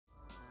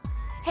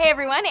Hey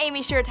everyone,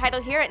 Amy Shira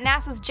Teitel here at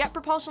NASA's Jet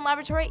Propulsion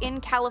Laboratory in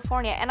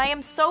California, and I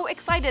am so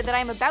excited that I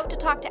am about to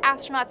talk to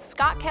astronauts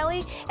Scott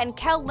Kelly and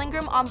Kjell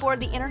Lindgren on board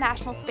the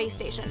International Space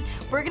Station.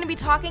 We're going to be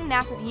talking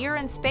NASA's year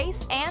in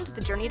space and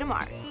the journey to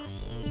Mars.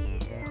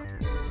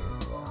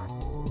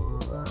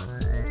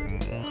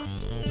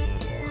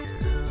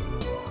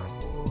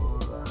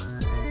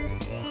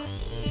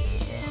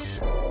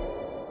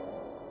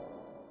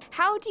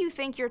 How do you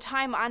think your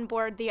time on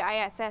board the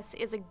ISS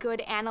is a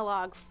good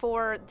analog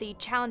for the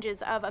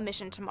challenges of a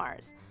mission to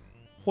Mars?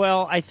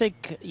 Well, I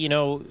think,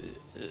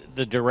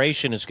 the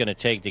duration it's going to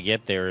take to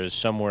get there is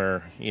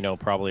somewhere,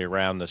 probably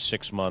around the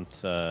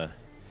 6-month,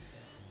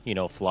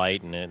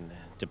 flight, and it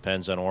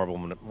depends on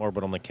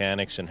orbital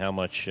mechanics and how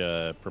much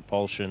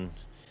propulsion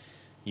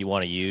you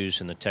want to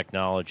use and the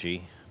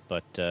technology.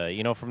 But,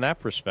 from that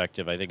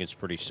perspective, I think it's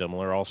pretty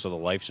similar. Also, the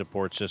life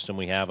support system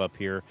we have up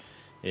here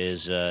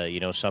is,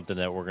 something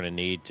that we're going to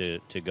need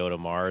to go to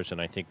Mars, and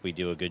I think we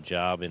do a good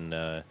job in,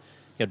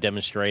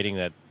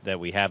 demonstrating that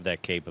we have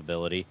that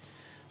capability.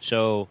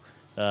 So,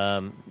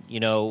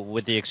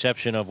 with the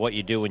exception of what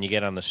you do when you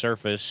get on the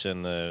surface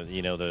and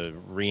the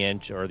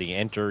re-enter or the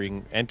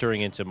entering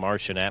into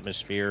Martian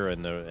atmosphere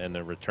and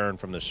the return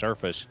from the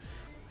surface,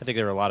 I think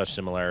there are a lot of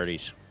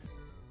similarities.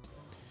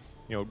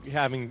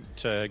 Having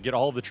to get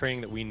all of the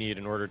training that we need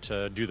in order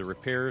to do the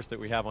repairs that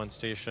we have on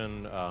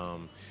station,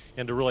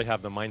 and to really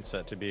have the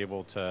mindset to be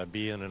able to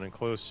be in an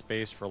enclosed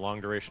space for a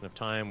long duration of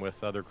time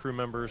with other crew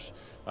members,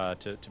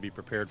 to be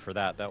prepared for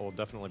that. That will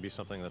definitely be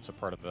something that's a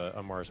part of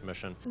a Mars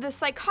mission. The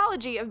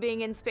psychology of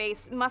being in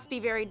space must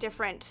be very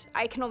different.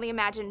 I can only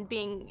imagine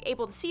being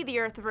able to see the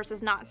Earth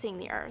versus not seeing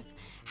the Earth.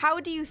 How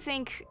do you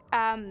think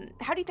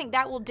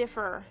that will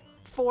differ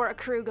for a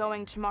crew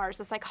going to Mars,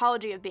 the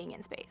psychology of being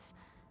in space?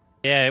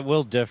 Yeah, it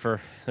will differ.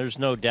 There's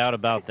no doubt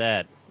about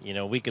that.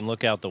 We can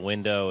look out the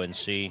window and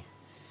see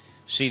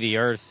the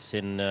Earth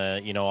in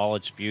all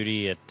its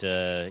beauty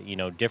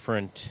at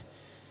different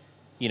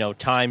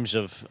times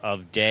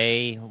of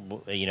day.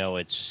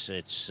 It's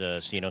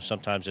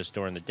sometimes it's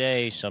during the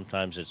day,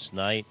 sometimes it's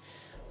night.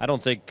 I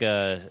don't think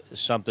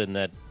something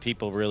that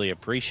people really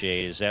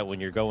appreciate is that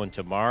when you're going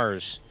to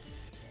Mars,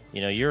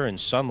 you're in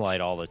sunlight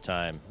all the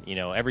time.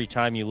 Every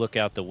time you look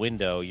out the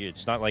window,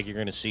 it's not like you're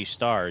going to see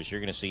stars. You're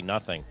going to see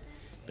nothing,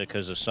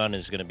 because the sun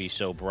is going to be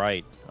so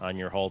bright on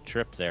your whole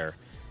trip there.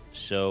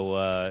 So,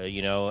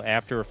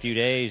 after a few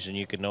days and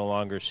you can no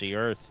longer see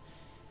Earth,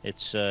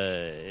 it's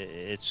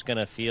going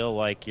to feel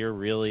like you're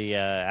really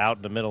out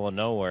in the middle of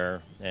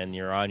nowhere and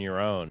you're on your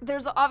own.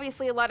 There's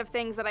obviously a lot of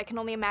things that I can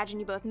only imagine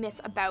you both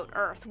miss about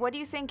Earth. What do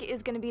you think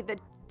is going to be the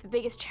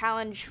biggest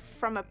challenge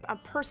from a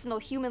personal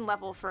human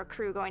level for a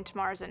crew going to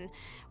Mars, and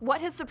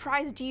what has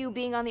surprised you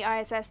being on the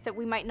ISS that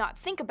we might not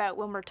think about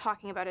when we're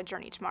talking about a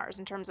journey to Mars,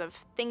 in terms of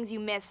things you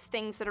miss,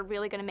 things that are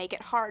really going to make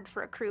it hard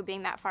for a crew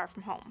being that far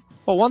from home?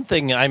 Well, one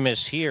thing I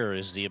miss here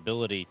is the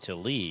ability to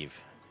leave.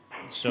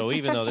 So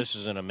even though this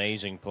is an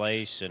amazing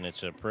place and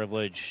it's a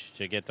privilege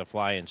to get to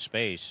fly in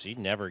space, you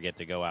never get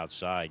to go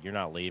outside. You're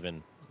not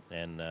leaving,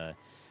 and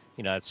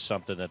that's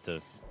something that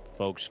the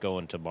folks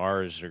going to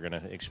Mars are going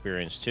to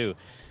experience too.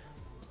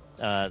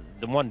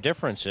 The one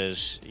difference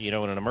is, in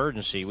an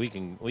emergency, we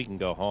can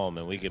go home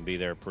and we can be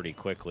there pretty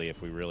quickly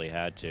if we really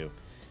had to.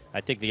 I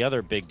think the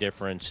other big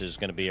difference is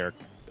going to be our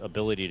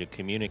ability to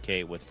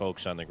communicate with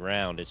folks on the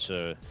ground. It's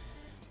a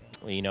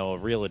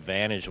real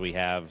advantage we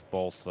have,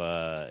 both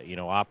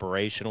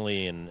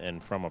operationally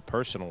and from a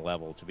personal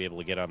level, to be able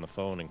to get on the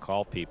phone and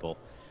call people.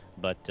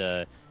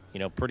 But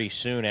pretty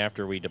soon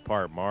after we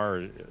depart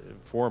Mars,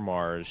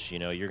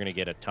 you're going to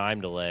get a time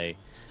delay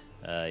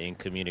in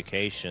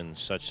communication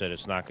such that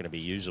it's not going to be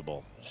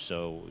usable.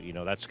 So,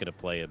 that's going to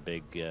play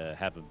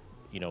have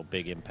a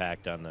big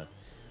impact on the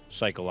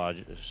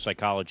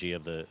psychology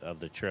of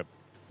the trip.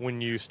 When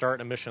you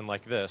start a mission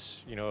like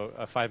this,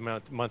 a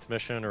 5-month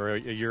mission or a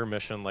year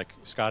mission like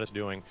Scott is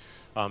doing,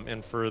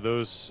 and for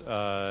those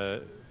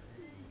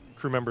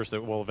crew members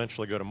that will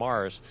eventually go to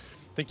Mars,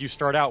 I think you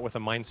start out with a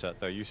mindset,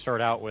 though. You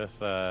start out with,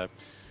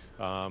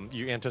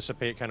 you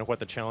anticipate kind of what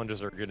the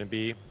challenges are going to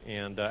be,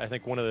 and I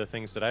think one of the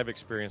things that I've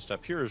experienced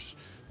up here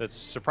that's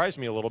surprised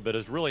me a little bit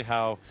is really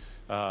how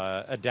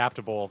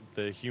adaptable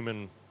the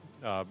human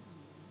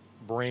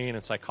brain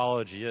and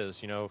psychology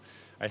is.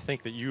 I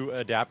think that you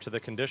adapt to the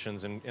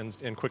conditions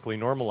and quickly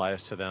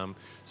normalize to them.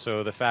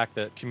 So the fact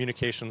that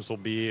communications will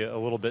be a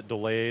little bit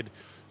delayed,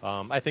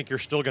 I think you're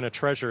still going to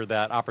treasure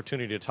that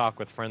opportunity to talk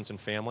with friends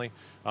and family,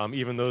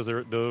 even though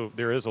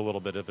there is a little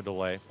bit of a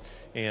delay.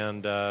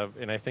 And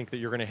I think that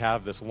you're going to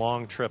have this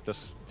long trip,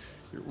 this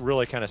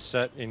really kind of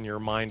set in your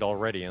mind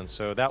already, and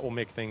so that will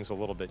make things a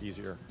little bit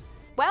easier.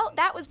 Well,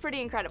 that was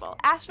pretty incredible.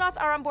 Astronauts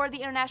are on board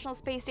the International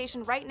Space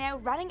Station right now,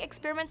 running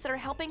experiments that are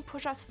helping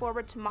push us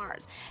forward to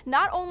Mars.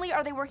 Not only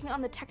are they working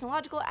on the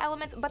technological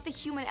elements, but the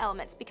human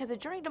elements, because a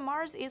journey to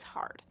Mars is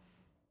hard.